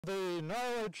The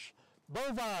Norwich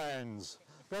bovines,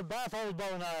 the baffled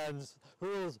bovines, who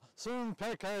will soon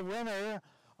pick a winner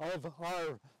of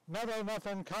our Meadow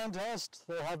Muffin contest.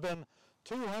 There have been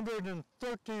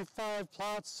 235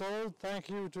 plots sold. Thank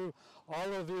you to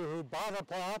all of you who bought a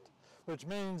plot, which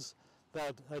means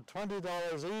that at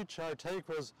 $20 each, our take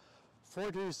was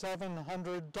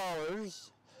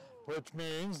 $4,700, which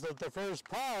means that the first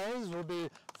prize will be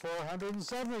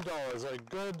 $470, a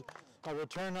good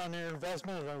return on your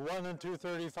investment and a 1 in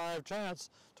 235 chance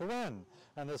to win.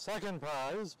 And the second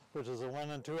prize, which is a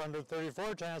 1 in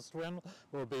 234 chance to win,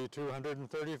 will be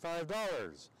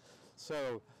 $235.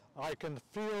 So I can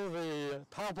feel the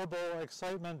palpable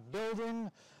excitement building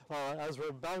as we're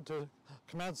about to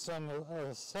commence some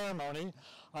ceremony.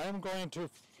 I am going to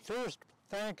first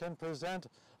thank and present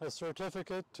a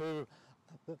certificate to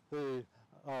the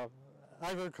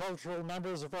agricultural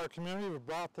members of our community who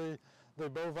brought the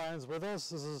bovines with us.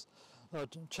 This is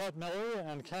Chet Miller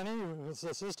and Kenny, who is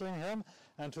assisting him,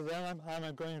 and to them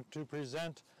I'm going to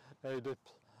present a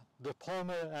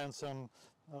diploma and some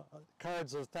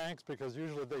cards of thanks, because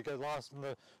usually they get lost in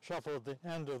the shuffle at the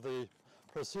end of the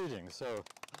proceedings. So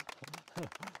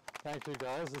thank you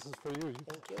guys, this is for you.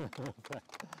 Thank you.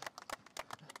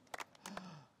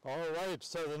 All right,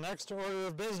 so the next order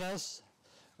of business,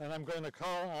 and I'm going to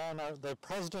call on the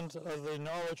president of the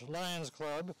Norwich Lions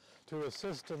Club to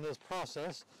assist in this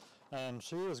process, and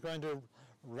she is going to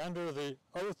render the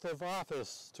oath of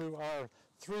office to our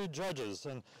 3 judges,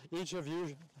 and each of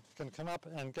you can come up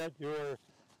and get your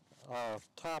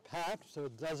top hat, so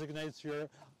it designates your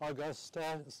august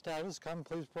status. Come,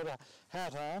 please put a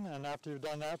hat on, and after you've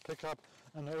done that, pick up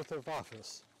an oath of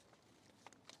office.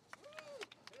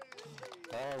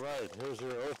 All right, here's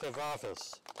your oath of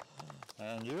office.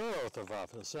 And your oath of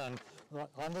office. And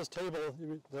on this table,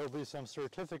 there'll be some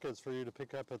certificates for you to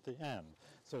pick up at the end,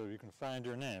 so you can find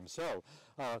your name. So,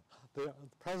 the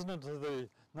president of the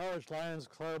Norwich Lions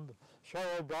Club,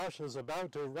 Cheryl Brush, is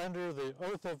about to render the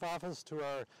oath of office to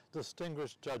our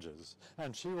distinguished judges.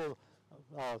 And she will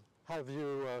have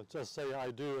you just say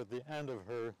 "I do" at the end of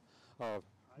her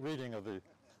reading of the...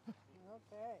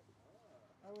 Okay.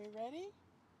 Are we ready?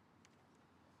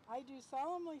 I do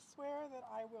solemnly swear that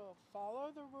I will follow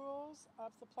the rules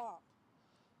of the plot,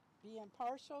 be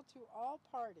impartial to all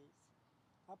parties,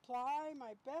 apply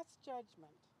my best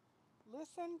judgment,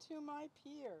 listen to my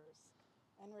peers,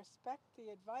 and respect the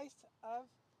advice of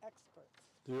experts.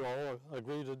 Do you all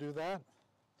agree to do that?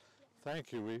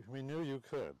 Thank you. We knew you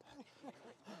could.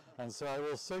 And so I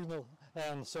will signal,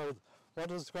 and so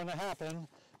what is going to happen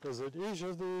is that each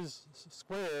of these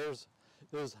squares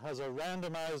has a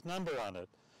randomized number on it.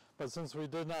 But since we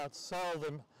did not sell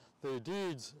the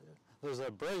deeds, there's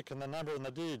a break in the number in the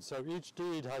deed. So each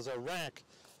deed has a rank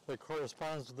that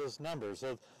corresponds to this number.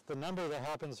 So the number that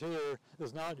happens here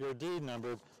is not your deed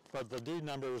number, but the deed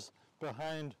numbers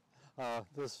behind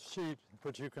this sheet,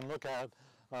 which you can look at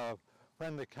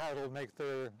when the cattle make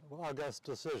their august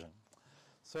decision.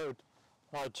 So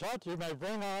Chet, you may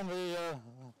bring on the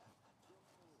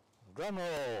drum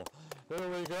roll. Here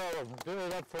we go. Give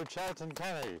it up for Chet and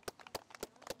Kenny.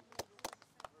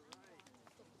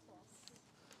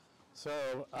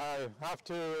 So I have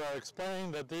to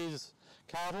explain that these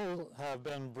cattle have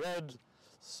been bred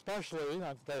specially.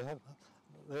 They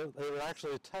were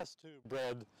actually test tube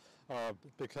bred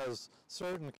because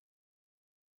certain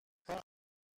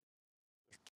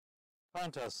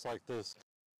contests like this,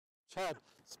 Chet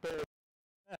spared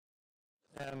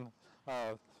and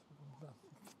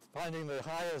finding the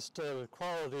highest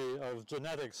quality of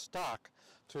genetic stock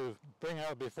to bring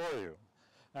out before you.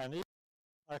 And each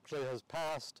actually has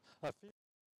passed a field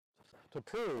to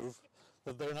prove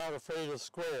that they're not afraid of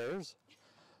squares,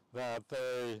 that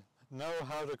they know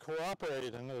how to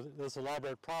cooperate in this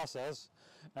elaborate process,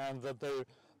 and that the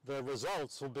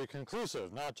results will be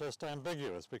conclusive, not just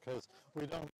ambiguous, because we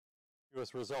don't get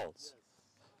ambiguous results.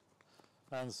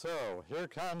 And so here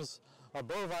comes a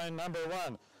bovine number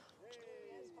 1.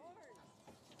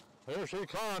 Here she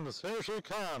comes, here she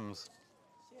comes.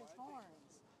 She has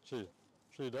horns.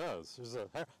 She does. She's a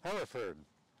Hereford.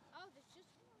 Oh, there's just one.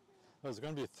 There's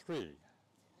going to be 3,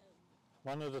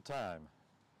 one at a time.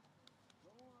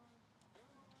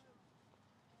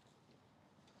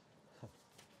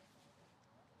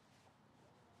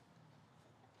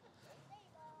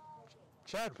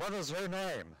 Chet, what is her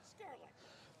name? Scarlet.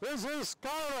 This is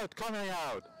Scarlet coming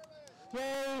out.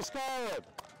 Yay, Scarlet!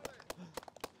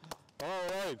 All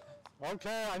right.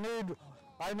 Okay,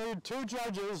 I need 2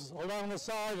 judges along the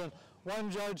side and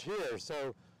 1 judge here.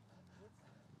 So,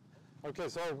 okay,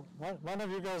 so one of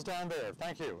you goes down there.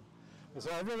 Thank you.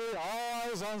 So everybody, all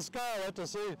eyes on Scarlet to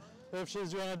see if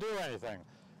she's going to do anything.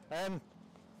 And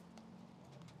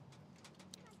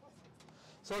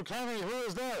so, Kenny, who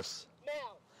is this?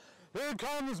 Mel. Here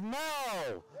comes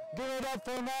Mel. Give it up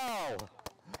for Mel.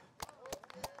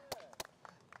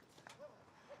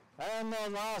 And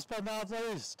last but not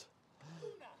least,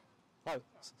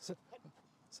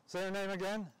 say her name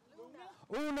again.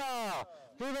 Una.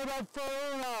 Give it up for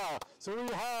Una. So we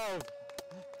have,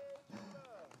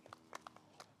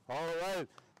 all right,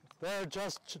 they're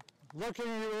just looking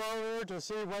you over to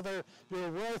see whether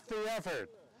you're worth the effort.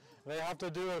 They have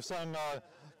to do some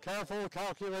careful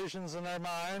calculations in their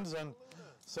minds, and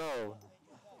so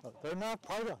they're not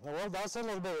quite, well, that's a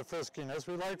little bit of friskiness.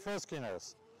 We like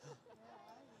friskiness.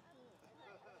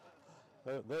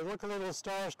 They look a little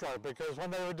starstruck because when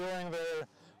they were doing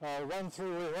their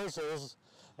run-through rehearsals,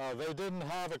 they didn't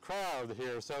have a crowd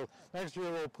here. So next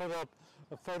year we'll put up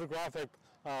photographic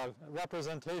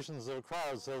representations of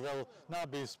crowds so they'll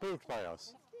not be spooked by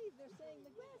us. Steve, they're saying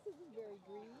the grass isn't very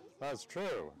green. That's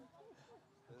true.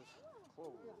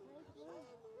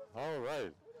 All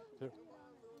right.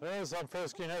 There's some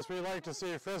friskiness. We like to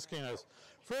see friskiness.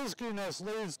 Friskiness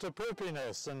leads to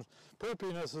poopiness, and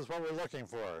poopiness is what we're looking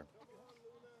for.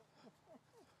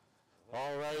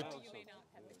 All right. You may not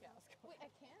have the cows. Wait, I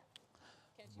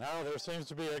can't. Now there seems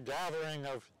to be a gathering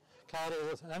of cattle.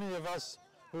 Any of us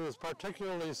who is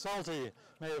particularly salty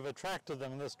may have attracted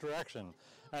them in this direction.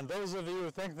 And those of you who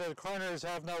think that corners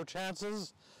have no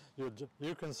chances,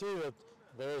 you can see that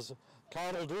there's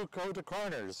cattle do go to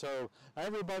corners. So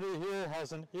everybody here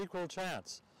has an equal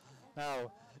chance.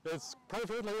 Now, it's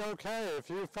perfectly okay if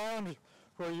you found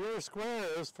for your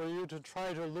squares for you to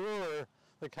try to lure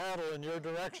the cattle in your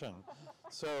direction.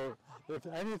 So if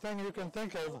anything you can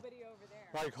think of,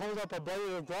 like hold up a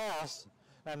blade of grass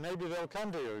and maybe they'll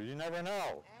come to you. You never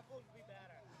know. Apples would be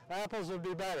better. Apples would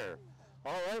be better.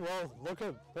 All right, well, look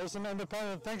at, there's some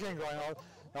independent thinking going on.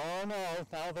 Oh no,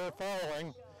 now they're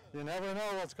following. You never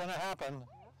know what's going to happen.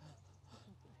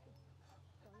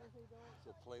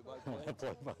 So play-by-play?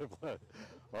 Play-by-play.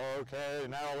 Okay,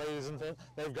 now ladies and gentlemen,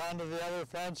 they've gone to the other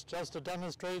fence just to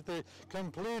demonstrate the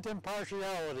complete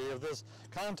impartiality of this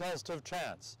contest of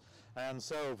chance. And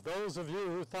so those of you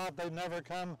who thought they'd never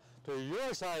come to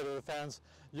your side of the fence,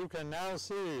 you can now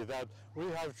see that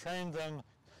we have trained them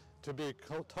to be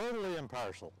totally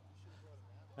impartial.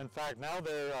 In fact, now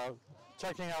they're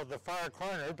checking out the far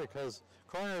corner because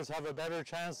corners have a better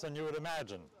chance than you would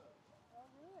imagine.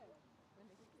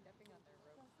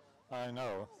 I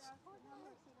know.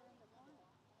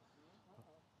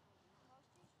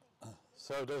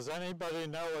 So does anybody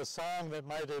know a song that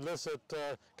might elicit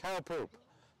cow poop?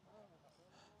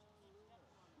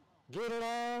 Get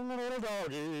along, little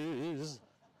doggies.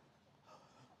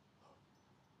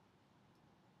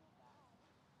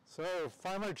 So,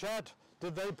 Farmer Chet,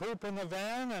 did they poop in the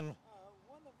van? And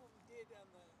One of them did in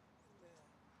the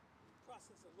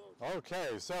process of loading.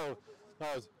 okay, so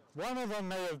one of them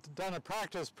may have done a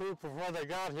practice poop before they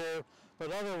got here,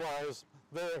 but otherwise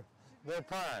they're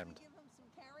primed. Give them some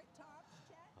carrot tops,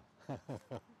 Chet? Apples.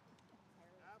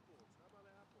 How about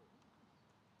apples?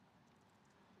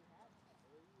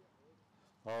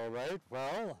 All right,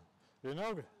 well, you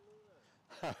know,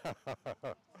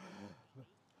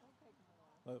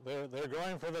 they're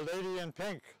going for the lady in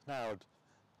pink now.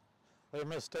 They're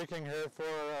mistaking her for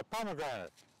a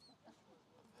pomegranate.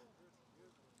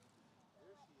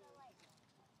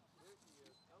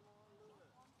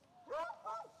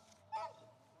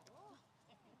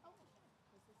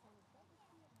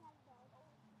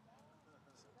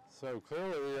 So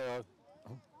clearly,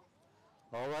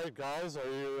 all right, guys, are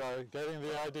you getting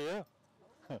the idea?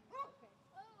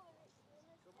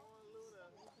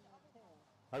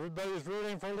 Everybody's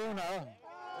rooting for Luna.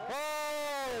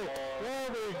 Oh, there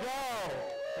we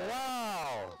go.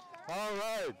 Wow. All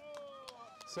right.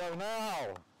 So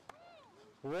now,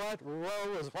 what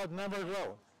row is what number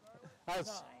row?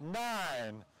 That's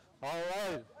 9. All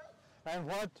right. And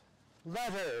what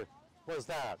letter was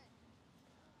that?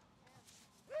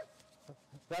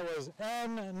 That was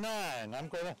M9. I'm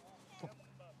going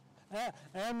to,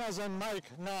 M as in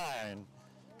Mike 9.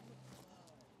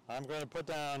 I'm going to put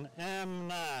down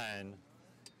M9.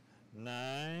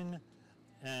 9,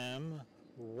 M1,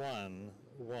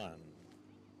 1.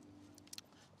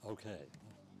 Okay.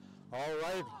 All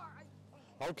right.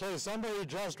 Okay, somebody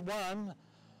just won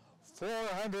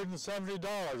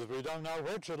 $470. We don't know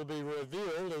which. It'll be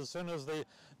revealed as soon as the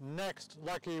next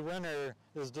lucky winner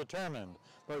is determined.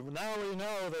 But now we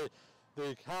know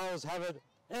the cows have it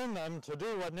in them to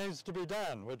do what needs to be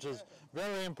done, which is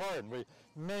very important. We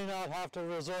may not have to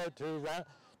resort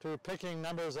to picking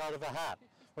numbers out of a hat,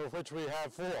 of which we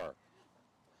have 4.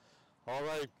 All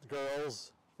right,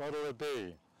 girls, what will it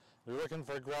be? You're looking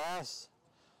for grass?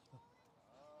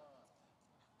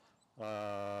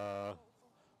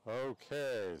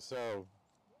 Okay, so.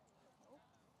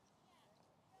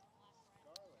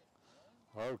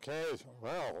 Okay,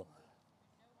 well.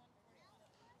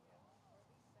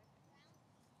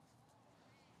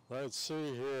 Let's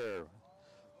see here.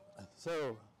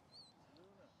 So,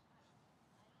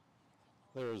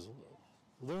 there's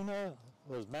Luna,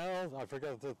 there's Mel, I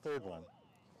forgot the third one.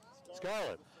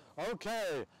 Scarlet.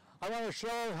 Okay, I want a show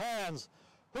of hands.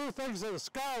 Who thinks that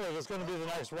Scarlet is going to be the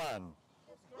next one?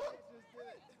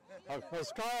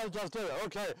 Scarlet just did it.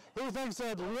 Okay, who thinks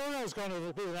that Luna is going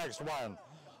to be the next one?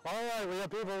 All right, we have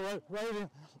people waiting.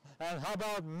 And how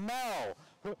about Mel?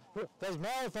 Does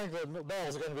Mel think that Mel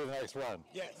is going to be the next one?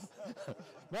 Yes.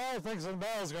 Mel thinks that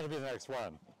Mel is going to be the next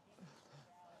one.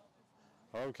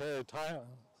 Okay, time.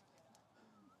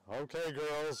 Okay,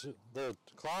 girls, the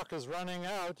clock is running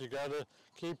out. You got to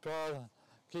keep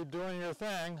doing your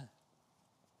thing.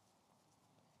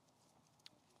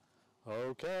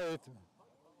 Okay.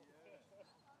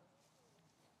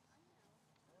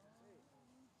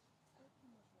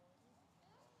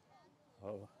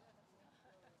 Oh.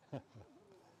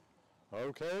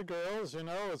 Okay, girls, you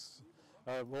know, it's,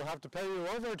 we'll have to pay you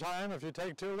overtime if you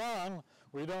take too long.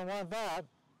 We don't want that.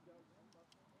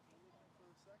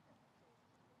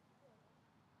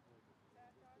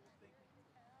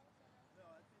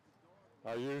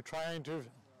 Are you trying to?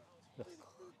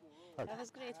 That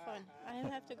was great fun. I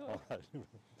have to go. All right.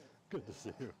 Good to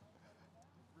see you.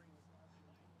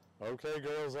 Okay,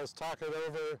 girls, let's talk it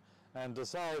over and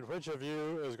decide which of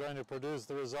you is going to produce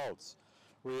the results.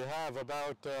 We have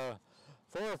about 4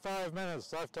 or 5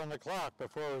 minutes left on the clock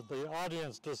before the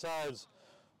audience decides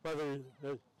whether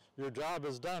your job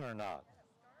is done or not.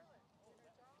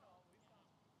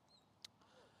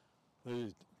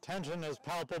 The tension is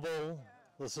palpable,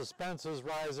 the suspense is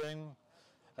rising,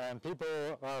 and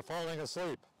people are falling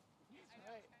asleep.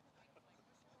 Right.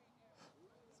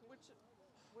 So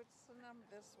what's the number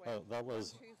this way? That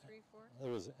was 1, 2, 3, 4?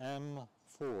 it was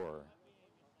M4.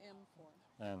 M4.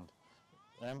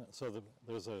 And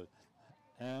there's a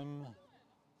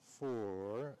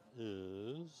M4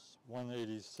 is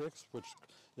 186, which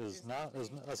is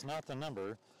that's not the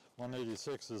number.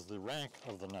 186 is the rank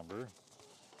of the number.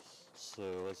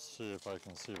 So let's see if I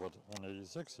can see what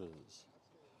 186 is.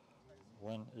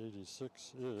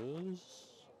 186 is,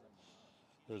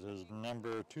 it is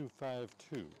number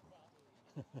 252.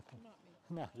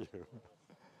 Not you.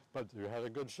 But you had a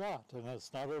good shot, and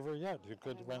it's not over yet. You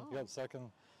could get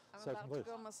second I'm place. about to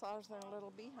go massage their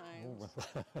little behinds.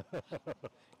 Come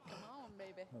on,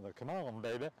 baby. Come on,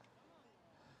 baby.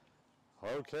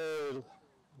 Okay,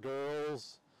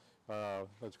 girls, the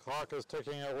clock is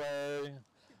ticking away.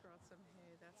 She brought some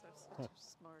hay. That's such a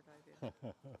smart idea.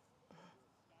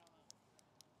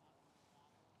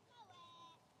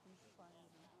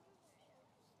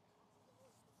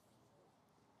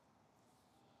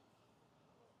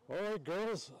 All right,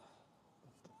 girls,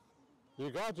 you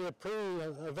got your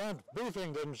pre-event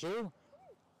briefing, didn't you?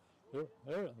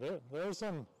 There's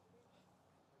some.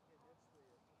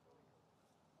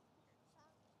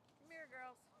 Come here,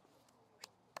 girls.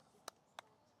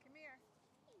 Come here.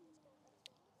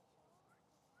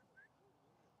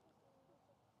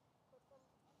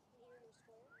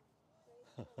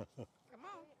 Come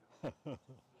on.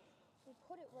 We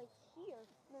put it right here, and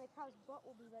then the cow's butt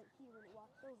will be right here when it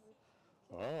walks over.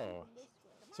 Oh. This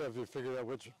way. So have you figured out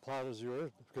which plot is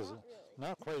yours? Because Not really.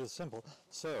 not quite as simple.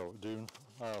 So,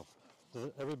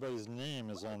 everybody's name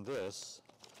is on this,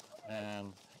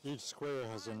 and each square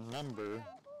has a number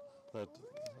that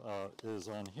is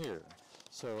on here.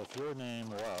 So if your name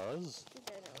was,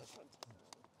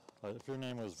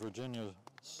 Virginia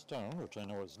Stone, which I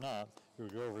know it's not, you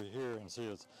would go over here and see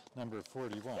it's number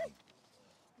 41.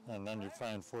 And then you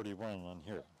find 41 on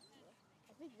here.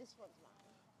 I think this one's mine.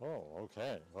 Oh,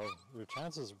 okay. Well, your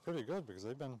chances are pretty good because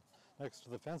they've been next to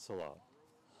the fence a lot.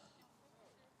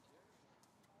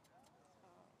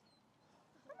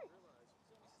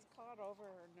 She's caught over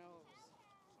her nose.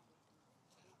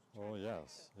 Oh,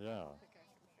 yes. Yeah.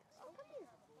 Oh, come here.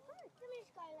 Come here,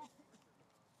 Scarlett.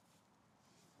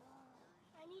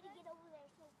 I need to get over there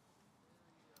so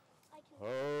I can...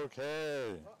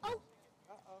 Okay. Oh!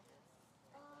 Uh-oh.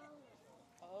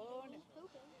 Oh, no. he's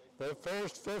pooping. The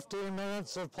first 15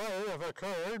 minutes of play have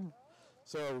occurred.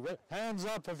 So hands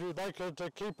up if you'd like it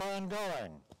to keep on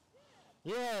going.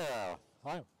 Yeah.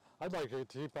 I'd like it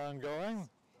to keep on going.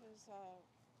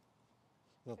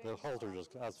 There's The halter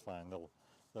just, that's fine.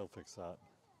 They'll fix that.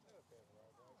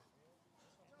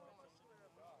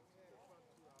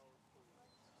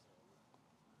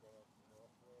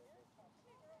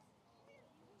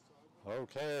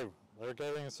 Okay, they're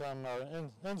getting some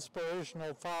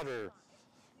inspirational fodder.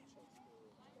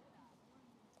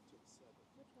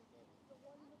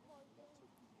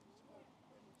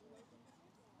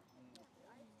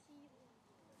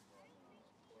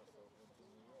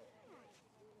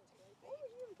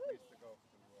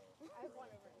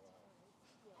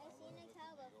 I've seen a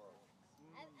cow before.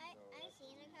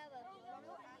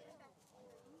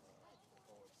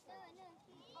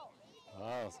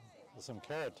 Ah, some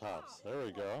carrot tops. There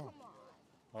we go.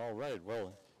 All right,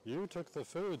 well, you took the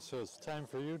food, so it's time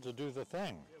for you to do the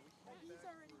thing. He's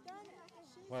already done it.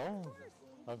 Well,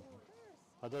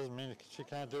 that doesn't mean she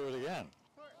can't do it again.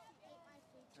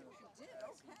 Did,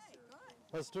 okay, good.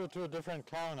 Let's do it to a different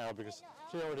cow now because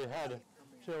she already had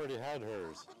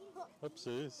hers.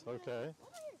 Oopsies. Okay.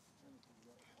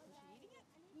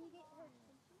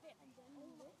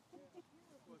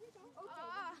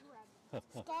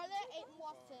 Scarlett ate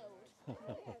more food.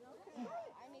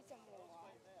 I need some more.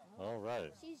 All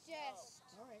right. She's just.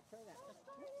 All right, try that.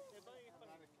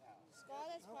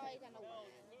 Scarlett's probably gonna win.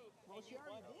 Well, she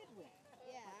already did win.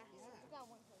 Yeah. She's got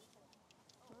one for each.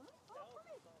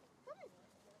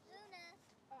 Luna.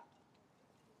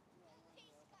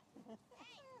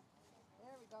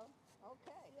 There we go.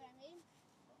 Okay. See what I mean?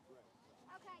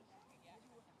 Okay.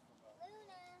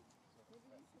 Luna.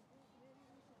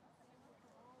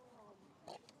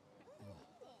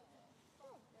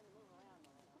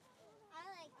 I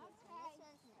like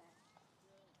this one.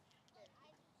 This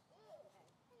one's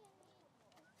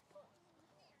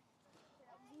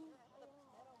nice.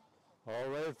 All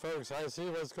right, folks, I see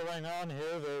what's going on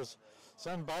here. There's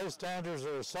some bystanders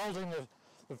are assaulting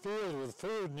the field with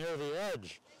food near the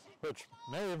edge, which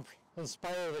may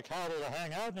inspire the cattle to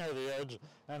hang out near the edge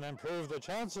and improve the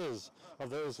chances of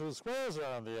those whose squirrels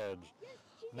are on the edge.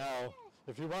 Now,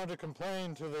 if you want to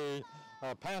complain to the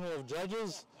panel of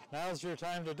judges, now's your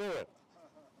time to do it.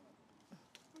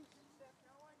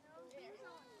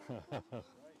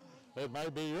 It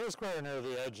might be your square near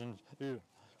the edge, and you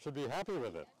should be happy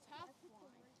with it. Tough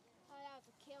one. Oh, that was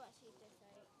a killer sheep this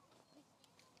night.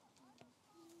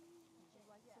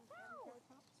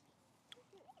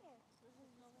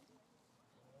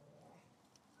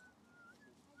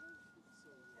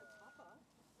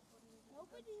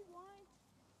 Nobody wants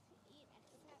to eat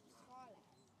except Scarlett.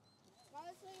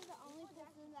 Scarlett's really the only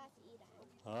person that's eating.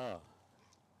 Ah.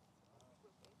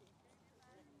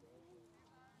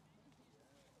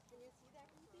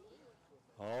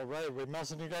 All right, we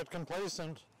mustn't get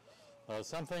complacent.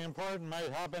 Something important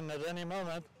might happen at any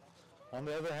moment. On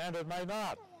the other hand, it might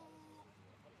not.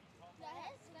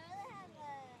 Scarlett's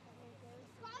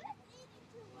eating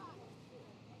too much.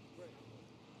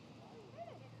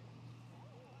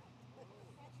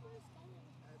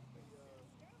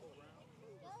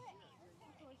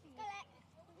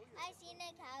 I've seen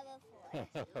a cow before.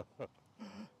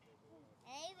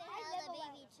 I even held a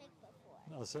baby chick before.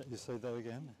 You say that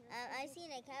again? I've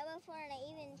seen a cow before, and I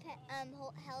even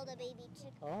held a baby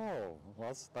chick. Oh,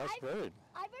 well, that's great.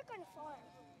 I work on a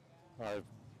farm.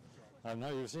 I know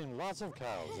you've seen lots of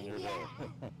cows in your day.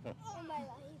 All my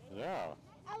life. Yeah.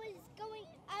 I was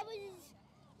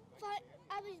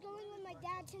going with my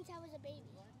dad since I was a baby.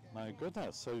 My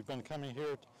goodness. So you've been coming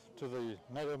here to the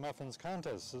Meadow Muffins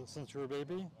contest since you were a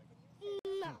baby?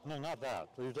 No. No, not that.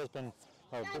 You've just been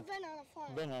I've been on a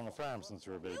farm. been on a farm since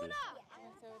you were a baby. Luna!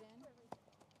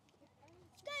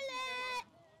 Scarlett!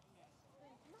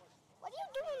 What are you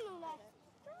doing, Luna?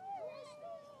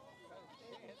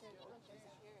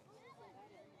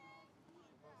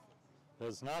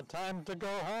 It's not time to go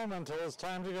home until it's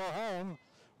time to go home.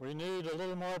 We need a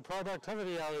little more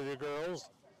productivity out of you girls.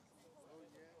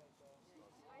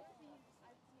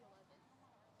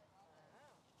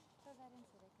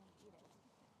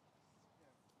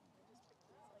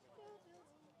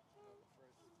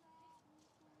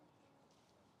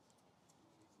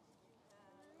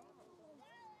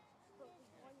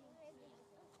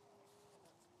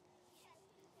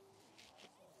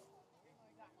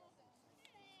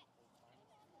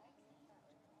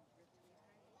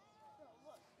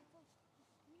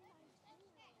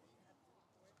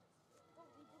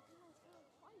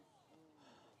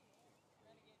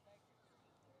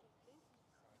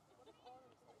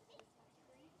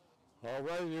 All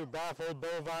right, you baffled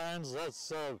bovines, let's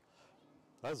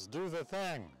do the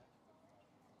thing.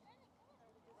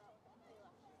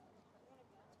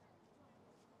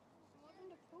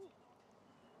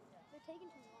 They're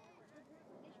taking too long. They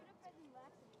should have fed them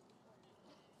last.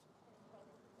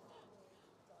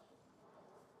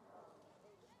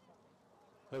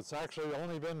 It's actually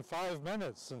only been 5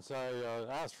 minutes since I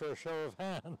asked for a show of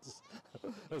hands.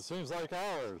 It seems like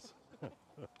hours.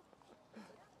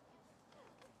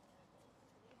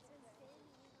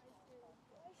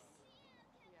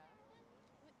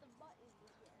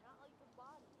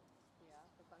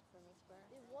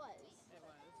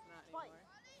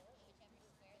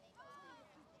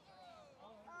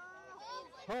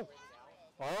 Oh,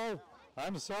 oh,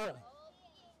 I'm sorry.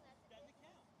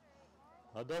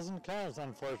 That doesn't count,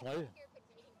 unfortunately.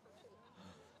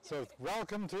 So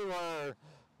welcome to our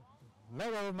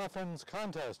Meadow Muffins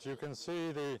contest. You can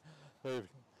see the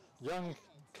young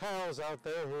cows out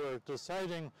there who are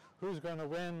deciding who's going to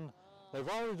win. They've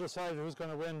already decided who's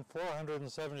going to win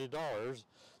 $470.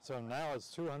 So now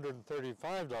it's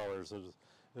 $235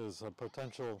 is a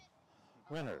potential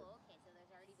winner. Oh, okay, so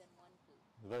there's already been one poop.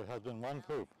 There has been one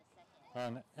poop The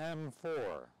second. on M4.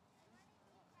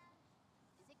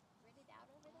 Is it gridded out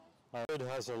over there? Grid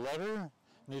has a letter,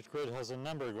 and each grid has a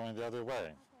number going the other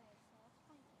way.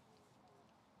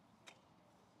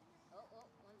 Oh,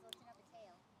 one's lifting up a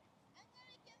tail.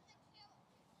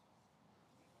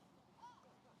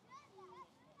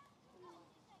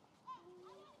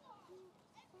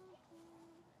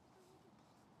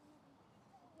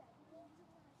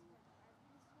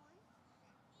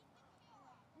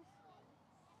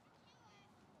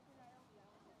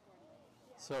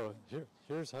 So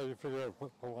here's how you figure out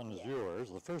what one is yours.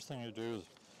 The first thing you do is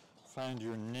find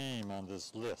your name on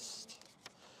this list.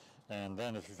 And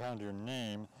then if you found your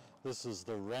name, this is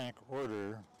the rank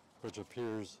order which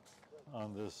appears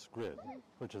on this grid,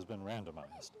 which has been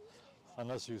randomized.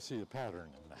 Unless you see a pattern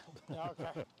in that.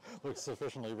 Okay. Looks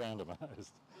sufficiently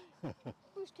randomized.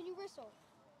 Bruce, can you whistle?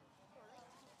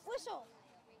 Whistle!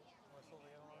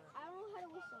 I don't know how to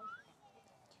whistle.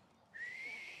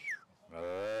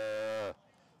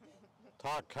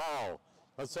 Talk cow.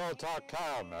 Let's all talk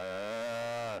cow. I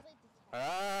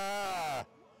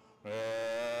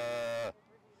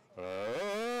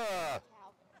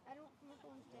don't know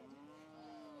understand.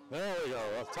 There we go,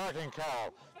 a talking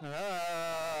cow.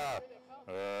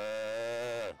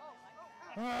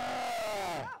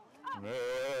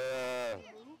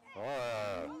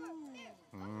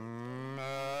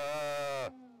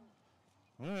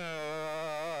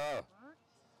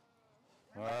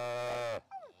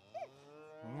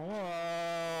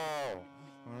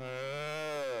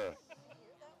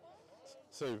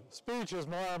 So speech is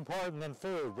more important than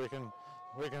food. We can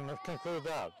conclude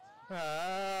that.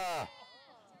 Well,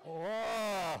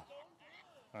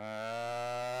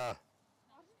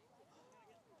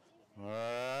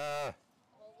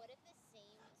 what if the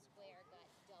same square got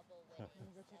double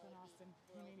winnings? Go check on Austin.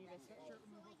 He may need a shirt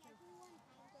removal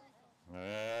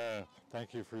too. Thank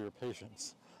you for your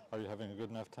patience. Are you having a good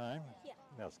enough time? Yeah.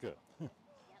 That's good. So everyone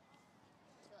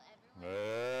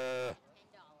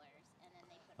 $10, and then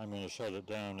they put I'm going to shut it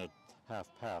down at half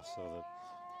past so that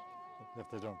if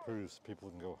they don't produce, people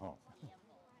can go home.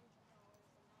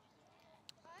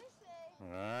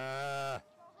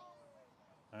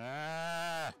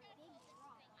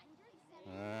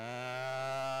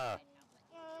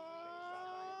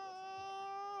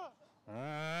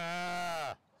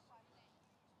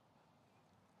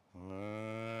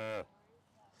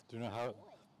 Do you know how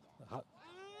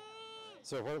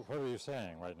so what are you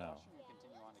saying right now?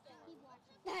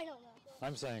 I don't know.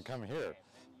 I'm saying come here.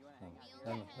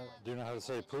 And do you know how to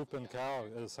say poop and cow?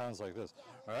 It sounds like this.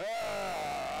 Yeah, well,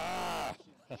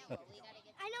 we gotta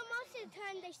get I know most of the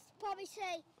time they probably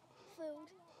say food.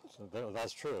 So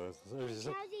that's true. Cows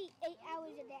eat 8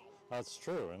 hours a day. That's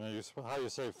true. And then how you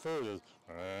say food is.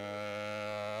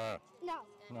 No.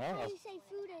 No. How you say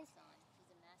food is.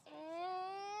 he's a master.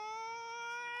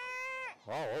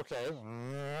 Oh, okay.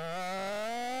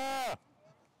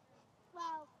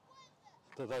 Well,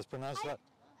 Did I pronounce that?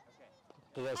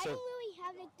 Did I I say? don't really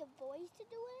have like the voice to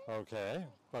do it. Okay.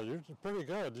 Well, you're pretty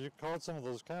good. You called some of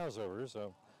those cows over,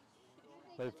 so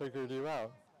they figured you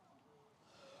out.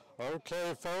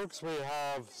 Okay, folks, we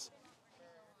have.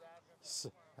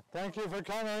 Thank you for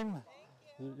coming.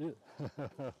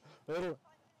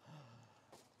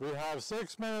 We have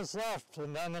 6 minutes left,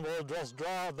 and then we'll just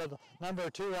draw the number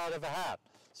 2 out of a hat.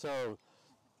 So,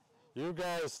 you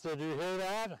guys, did you hear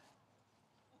that?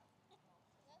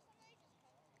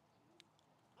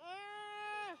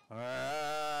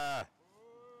 I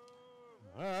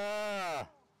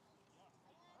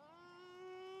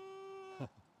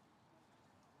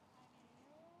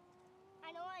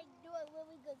know I do a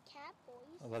really good cat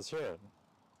voice. Let's hear it.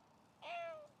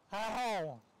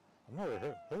 Ow! I've never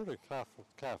heard a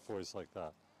calf voice like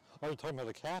that. Are you talking about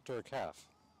a cat or a calf?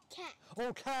 Cat.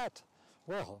 Oh, cat!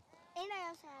 Well, And I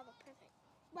also have a perfect,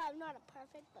 well, not a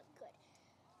perfect, but good.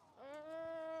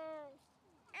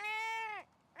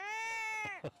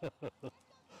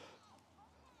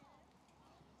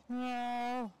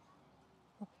 meow.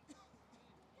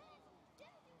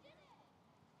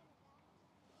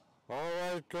 All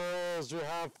right, girls, you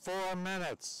have 4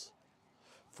 minutes.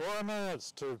 4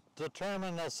 minutes to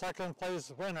determine the second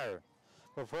place winner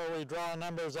before we draw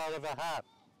numbers out of a hat.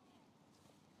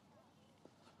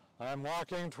 I'm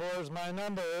walking towards my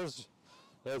numbers.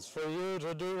 It's for you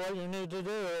to do what you need to do,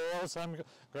 or else I'm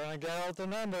going to get out the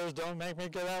numbers. Don't make me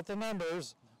get out the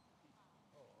numbers.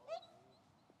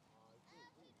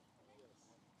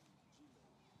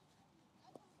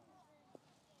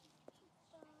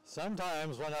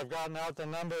 Sometimes when I've gotten out the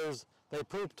numbers, they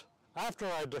pooped after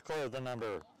I declared the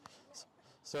number.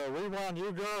 So we want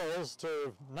you girls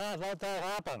to not let that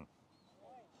happen.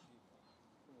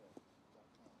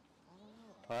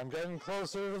 I'm getting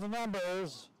closer to the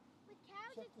numbers. The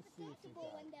cows is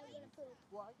susceptible when they're going to poop.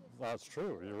 That's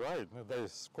true, you're right. They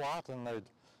squat and they...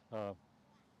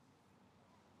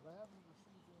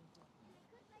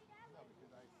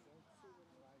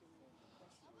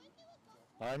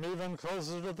 I'm even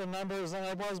closer to the numbers than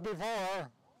I was before.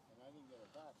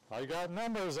 I got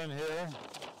numbers in here.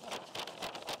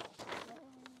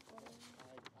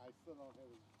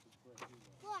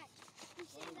 What? You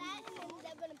say that and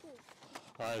they're going to poop.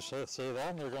 I should say that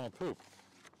and they're going to poop.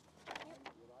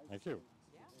 Thank you.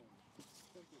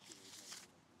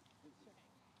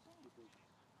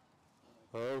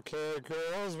 Okay,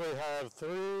 girls, we have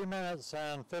 3 minutes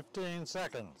and 15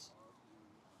 seconds.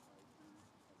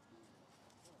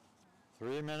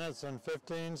 3 minutes and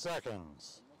 15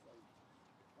 seconds.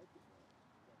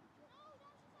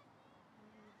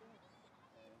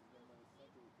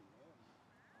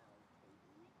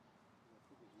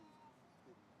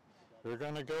 We're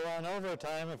going to go on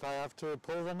overtime if I have to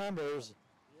pull the numbers.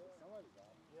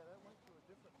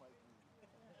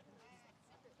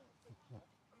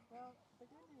 Well, the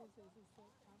good news is that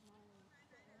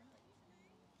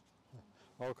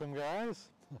Welcome,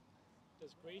 guys.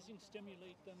 Does grazing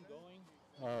stimulate them going?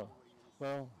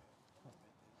 Well,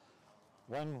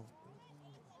 one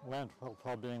went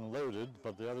while being loaded,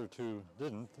 but the other two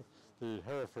didn't. The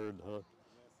Hereford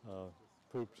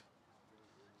pooped.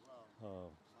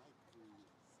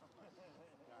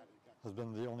 Has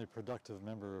been the only productive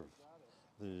member of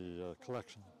the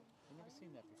collection. I've never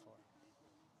seen that before.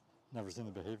 Never seen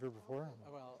the behavior before?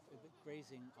 Well, the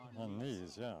grazing On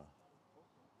knees, yeah.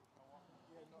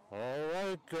 All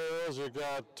right, girls, you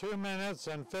got 2 minutes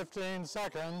and 15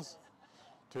 seconds.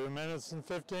 2 minutes and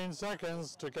 15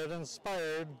 seconds to get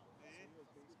inspired.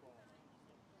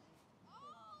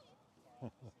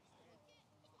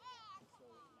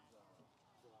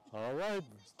 All right,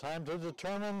 it's time to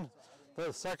determine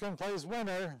the second place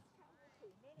winner.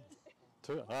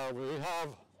 We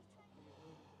have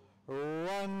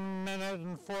 1 minute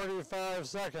and 45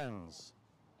 seconds.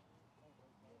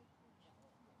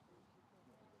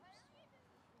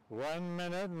 1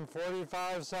 minute and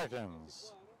 45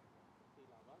 seconds.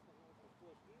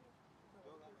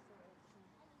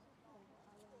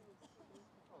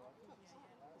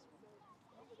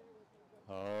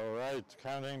 All right,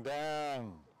 counting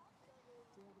down.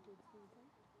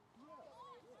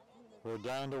 We're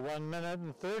down to 1 minute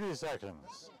and 30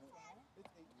 seconds.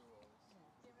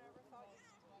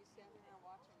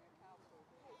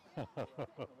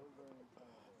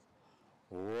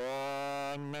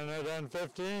 1 minute and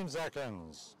 15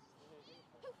 seconds.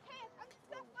 Okay, I'm just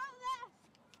going to follow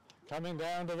this. Coming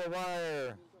down to the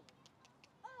wire.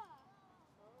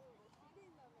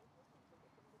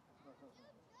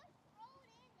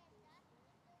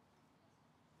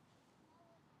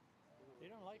 They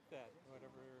don't like that,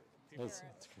 whatever. It's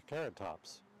carrot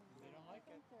tops. They don't like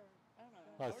it. I don't know.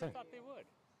 I I would think. thought they would.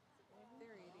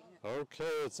 They're eating it.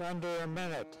 Okay, it's under a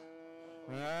minute.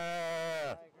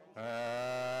 Ah,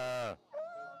 ah,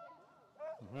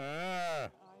 ah, I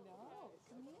know.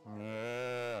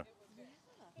 ah.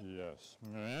 Yes.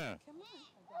 Ah. Come on.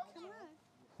 Come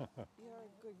on. You're a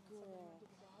good girl.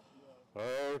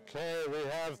 Okay, we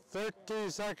have 30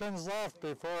 seconds left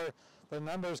before the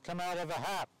numbers come out of a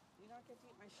hat. You don't get to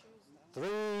eat my shoes, though.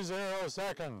 30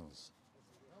 seconds.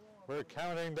 We're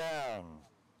counting down.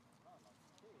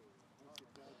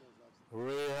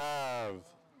 We have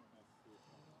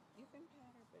You can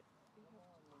pat her, but you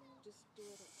have to just do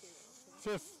it up here,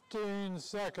 okay? 15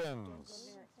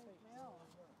 seconds. There, it's right.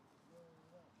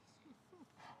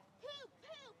 Poop,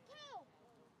 poop, poop.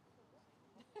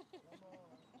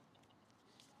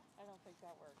 I don't think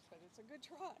that works, but it's a good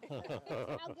try.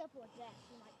 I'll go for that.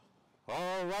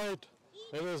 All right,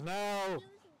 it is now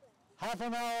half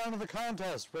an hour into the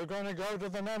contest. We're going to go to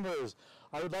the numbers.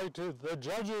 I would like the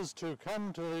judges to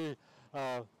come to the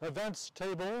events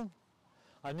table.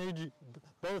 I need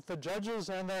both the judges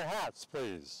and their hats,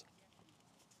 please.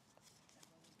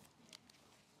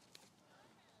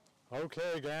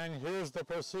 Okay, gang, here's the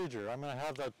procedure. I'm going to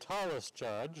have the tallest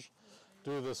judge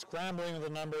do the scrambling of the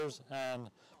numbers and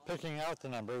picking out the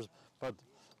numbers, but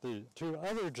the two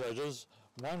other judges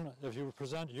if you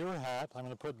present your hat, I'm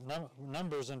going to put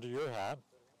numbers into your hat,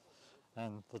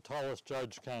 and the tallest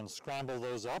judge can scramble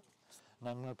those up. And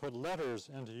I'm going to put letters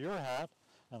into your hat,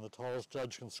 and the tallest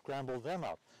judge can scramble them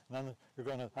up. And then you're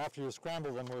going to, after you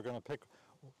scramble them, we're going to pick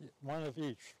one of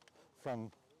each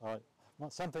from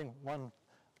one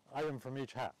item from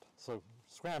each hat. So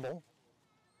scramble.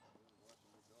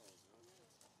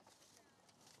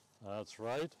 That's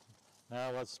right.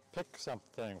 Now let's pick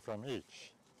something from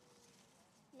each.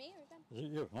 Me or them?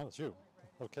 You. No, it's you.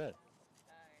 Okay.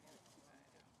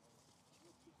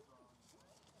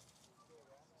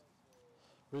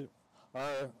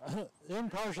 Our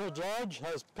impartial judge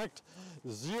has picked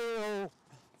 015.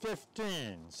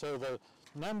 So the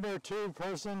number 2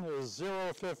 person is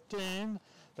 015.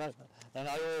 And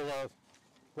I will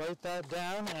write that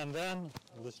down, and then,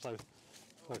 at least if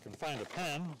I can find a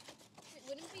pen. It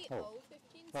wouldn't be 015?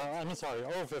 I'm sorry,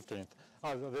 015.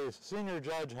 The senior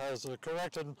judge has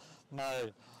corrected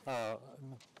my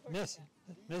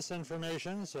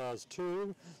misinformation, so it's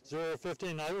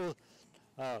 2015. I will.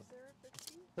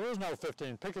 There is no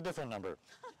 15. Pick a different number.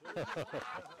 Wait a minute,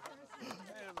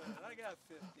 I got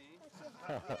 15.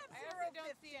 I also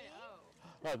don't see an O.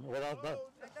 That doesn't matter.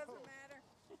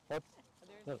 What?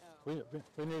 There's an O.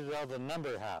 We need to have the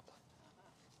number hat.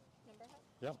 Number hat?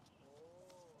 Yep.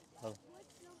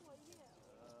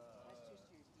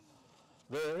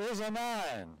 There is a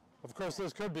 9. Of course,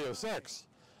 this could be a 6.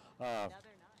 Another 9.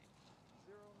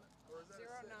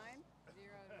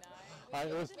 09?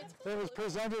 09. It was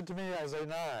presented to me as a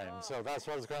 9, so that's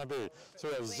what it's going to be. So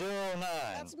we have 09.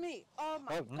 That's me. Oh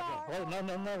my Oh,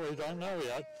 God. no, we don't know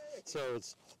yet. So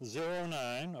it's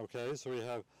 09, okay, so we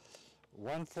have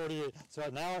 148. So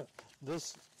now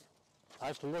this, I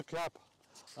have to look up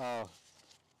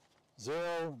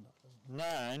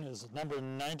 09 is number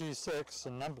 96,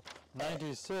 and number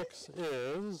 96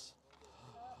 is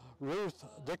Ruth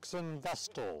Dixon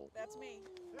Vestal. That's me.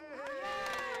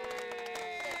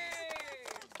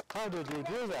 How did you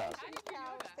do that? How did you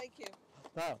know that? Thank you.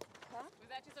 Now, Was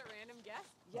that just a random guess?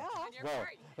 Yeah. On your well,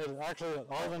 part? it actually,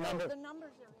 all the numbers are.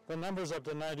 the numbers up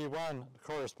to 91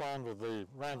 correspond with the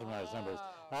randomized numbers.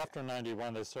 After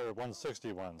 91, they start at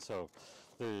 161. So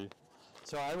I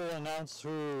will announce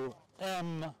who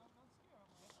M.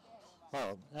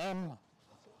 Well, M.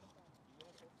 The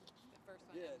first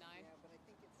one at 9.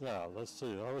 Yeah, let's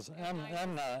see. That was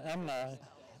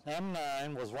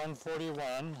M9 was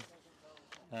 141,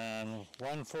 and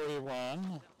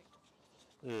 141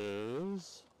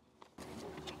 is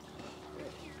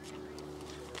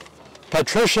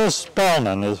Patricia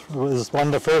Spellman is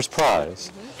won the first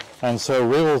prize, and so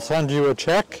we will send you a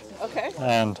check. Okay.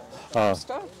 And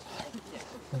Stop.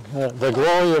 the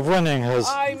glory of winning has.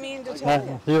 I mean to tell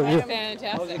you. you- I was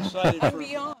Fantastic. excited I'm for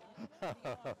beyond. No, the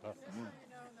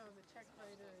check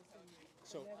writer is in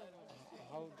So,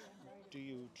 how do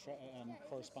you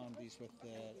correspond these with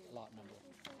the lot number?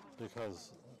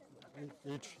 because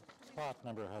each plot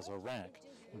number has a rank.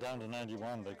 Down to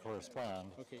 91 they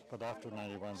correspond, Okay. but after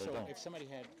 91 they So, don't. if somebody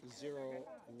had 0,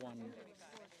 1,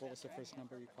 what was the first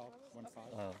number you called? 1,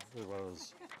 5? It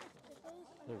was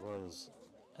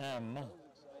M9,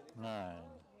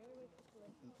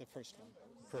 The first one.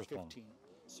 first 15. one.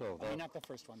 So I mean, that not the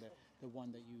first one, the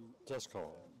one that you. just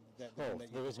called. The Oh, one that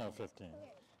you there is no 15,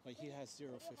 Like he has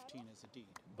 015 as a deed.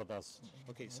 but that's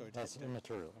Okay, so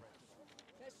immaterial.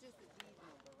 That's just the deed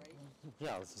number, right?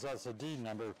 Yeah, so that's a D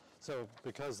number. So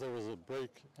because there was a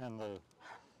break in the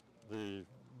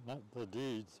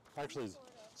deeds, actually,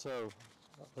 so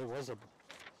there was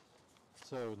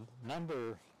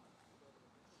number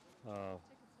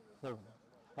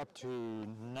up to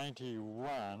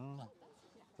 91,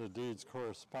 the deeds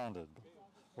corresponded.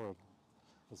 Or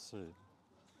let's see,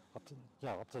 up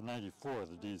to 94,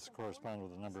 the deeds correspond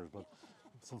with the numbers. But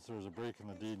since there was a break in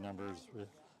the deed numbers,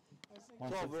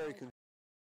 It's all very confusing.